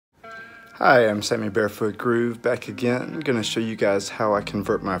Hi, I'm Sammy Barefoot Groove back again. I'm going to show you guys how I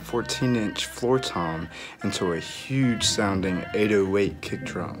convert my 14-inch floor tom into a huge sounding 808 kick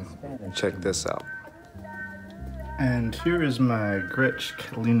drum. Check this out. And here is my Gretsch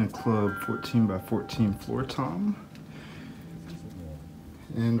Catalina Club 14x14 floor tom.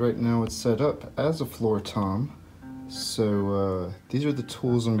 And right now it's set up as a floor tom. So these are the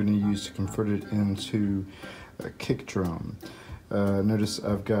tools I'm going to use to convert it into a kick drum. Notice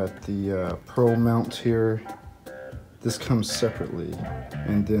I've got the pearl mount here. This comes separately,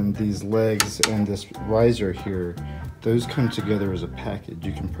 and then these legs and this riser here, those come together as a package.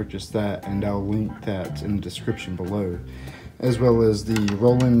 You can purchase that, and I'll link that in the description below, as well as the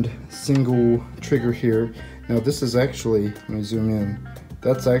Roland single trigger here. Now this is actually, let me zoom in,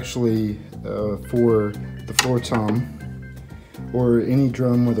 that's actually for the floor tom or any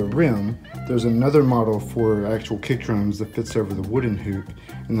drum with a rim. There's another model for actual kick drums that fits over the wooden hoop,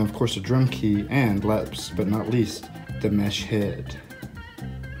 and then of course a drum key, and last but not least, the mesh head.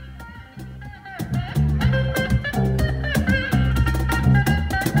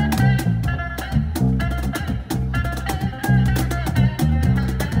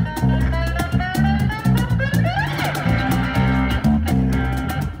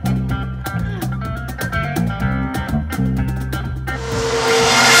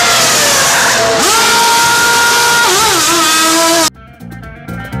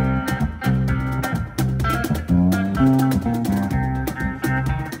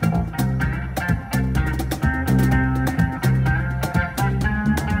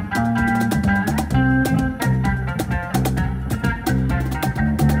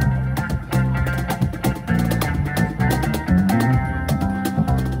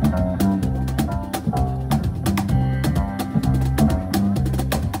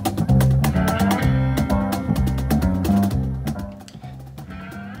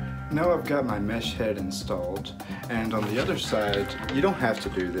 Now I've got my mesh head installed, and on the other side, you don't have to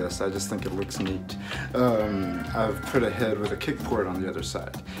do this, I just think it looks neat. I've put a head with a kick port on the other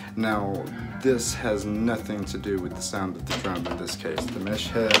side. Now this has nothing to do with the sound of the drum in this case. The mesh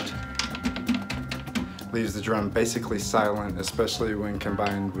head leaves the drum basically silent, especially when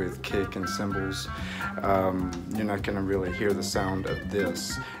combined with kick and cymbals. You're not going to really hear the sound of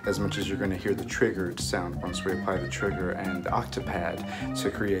this as much as you're going to hear the triggered sound once we apply the trigger and the octapad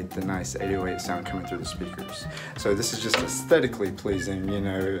to create the nice 808 sound coming through the speakers. So this is just aesthetically pleasing, you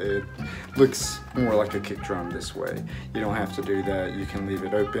know, it looks more like a kick drum this way. You don't have to do that. You can leave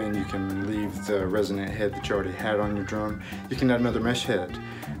it open, you can leave the resonant head that you already had on your drum. You can add another mesh head,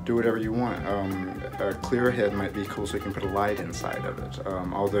 do whatever you want. A clear head might be cool so you can put a light inside of it.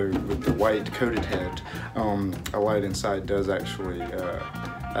 Although with the white coated head, a light inside does actually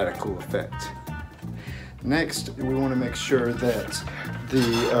add a cool effect. Next, we want to make sure that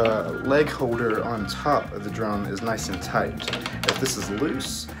the leg holder on top of the drum is nice and tight. If this is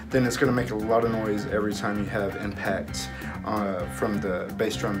loose, then it's going to make a lot of noise every time you have impact from the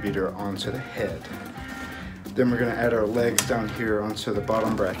bass drum beater onto the head. Then we're going to add our legs down here onto the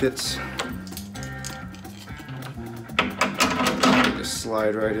bottom brackets. Just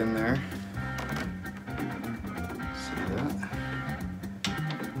slide right in there. See that?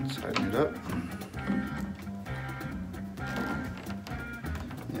 Tighten it up.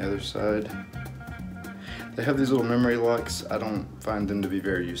 The other side. They have these little memory locks. I don't find them to be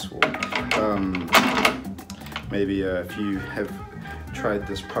very useful. Maybe if you have tried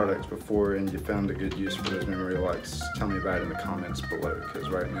this product before and you found a good use for those memory locks, tell me about it in the comments below, because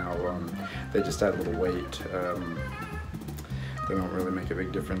right now they just add a little weight. They don't really make a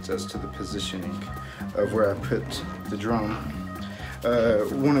big difference as to the positioning of where I put the drum.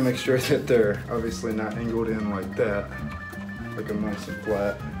 Want to make sure that they're obviously not angled in like that, like them nice and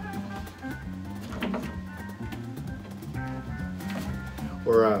flat.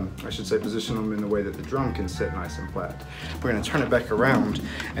 Or I should say position them in the way that the drum can sit nice and flat. We're going to turn it back around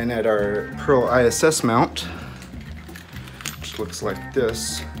and add our Pearl ISS mount, which looks like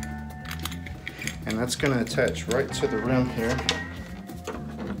this. And that's going to attach right to the rim here.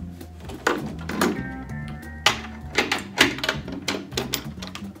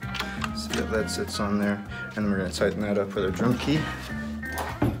 So that sits on there. And then we're going to tighten that up with our drum key.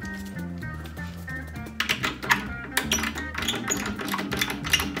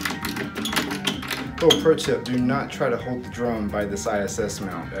 Little pro tip, do not try to hold the drum by this ISS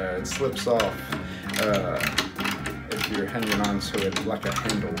mount. It slips off if you're hanging on to it like a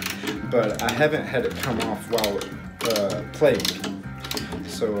handle. But I haven't had it come off while playing.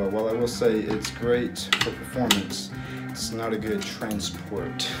 So while I will say it's great for performance, it's not a good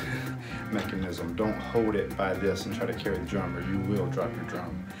transport mechanism. Don't hold it by this and try to carry the drum, or you will drop your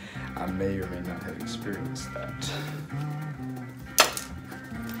drum. I may or may not have experienced that.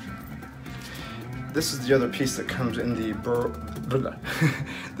 This is the other piece that comes in the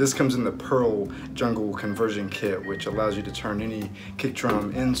this comes in the Pearl Jungle conversion kit, which allows you to turn any kick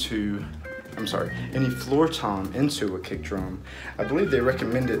drum into, any floor tom into a kick drum. I believe they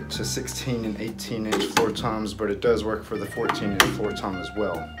recommend it to 16 and 18-inch floor toms, but it does work for the 14-inch floor tom as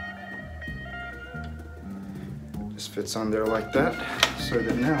well. Just fits on there like that, so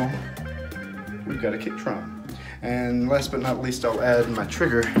that now we've got a kick drum. And last but not least, I'll add my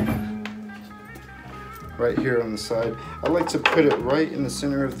trigger right here on the side. I like to put it right in the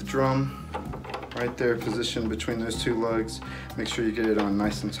center of the drum, right there, positioned between those two lugs. Make sure you get it on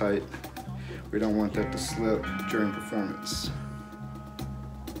nice and tight. We don't want that to slip during performance.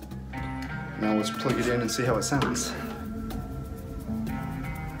 Now let's plug it in and see how it sounds.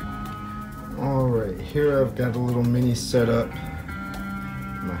 Alright, here I've got a little mini setup.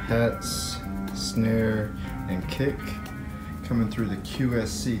 My hats, snare, and kick coming through the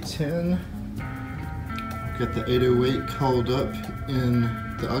QSC10. Got the 808 called up in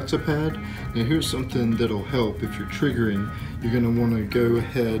the octapad. Now here's something that'll help if you're triggering. You're going to want to go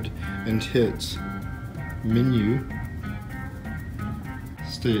ahead and hit menu,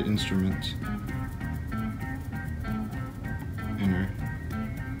 stay at instrument, enter,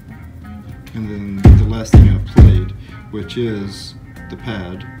 and then the last thing I played, which is the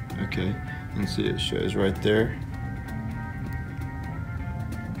pad. Okay, and see it shows right there.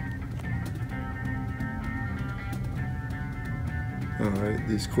 Alright,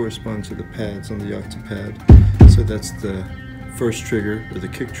 these correspond to the pads on the octapad. So that's the first trigger, or the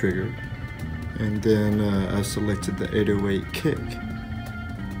kick trigger. And then I selected the 808 kick.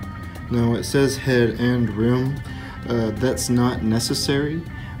 Now it says head and rim. That's not necessary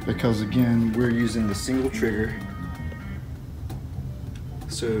because again, we're using the single trigger.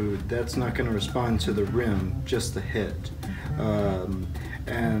 So that's not going to respond to the rim, just the head.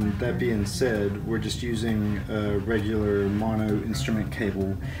 And that being said, we're just using a regular mono instrument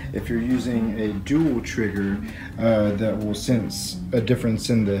cable. If you're using a dual trigger that will sense a difference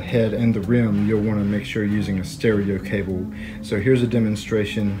in the head and the rim, you'll want to make sure you're using a stereo cable. So here's a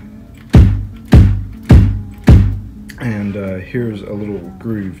demonstration, and here's a little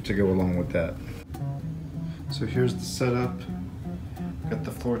groove to go along with that. So here's the setup. Got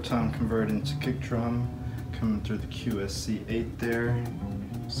the floor tom converted into kick drum, coming through the QSC8 there,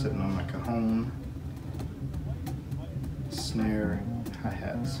 sitting on my cajon, snare,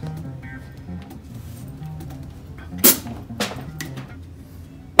 hi-hats.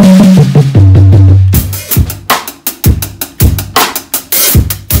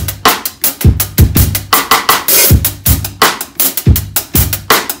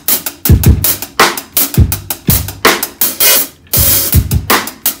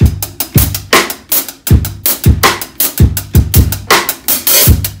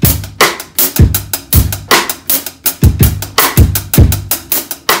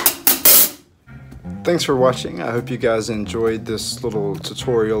 Thanks for watching. I hope you guys enjoyed this little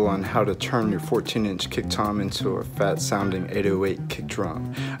tutorial on how to turn your 14-inch kick tom into a fat sounding 808 kick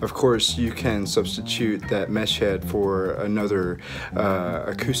drum. Of course, you can substitute that mesh head for another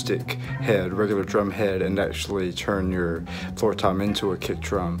acoustic head, regular drum head, and actually turn your floor tom into a kick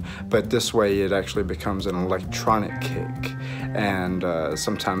drum. But this way it actually becomes an electronic kick, and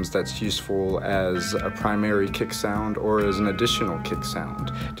sometimes that's useful as a primary kick sound or as an additional kick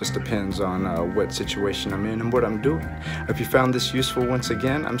sound. Just depends on what situation I'm in and what I'm doing. If you found this useful, once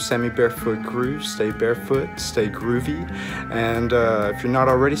again, I'm Sammy Barefoot Groove. Stay barefoot, stay groovy, and if you're not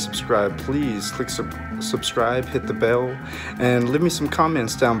already subscribed, please click subscribe, hit the bell, and leave me some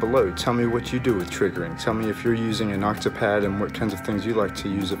comments down below. Tell me what you do with triggering. Tell me if you're using an octapad and what kinds of things you like to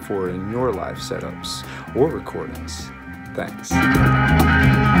use it for in your live setups or recordings. Thanks.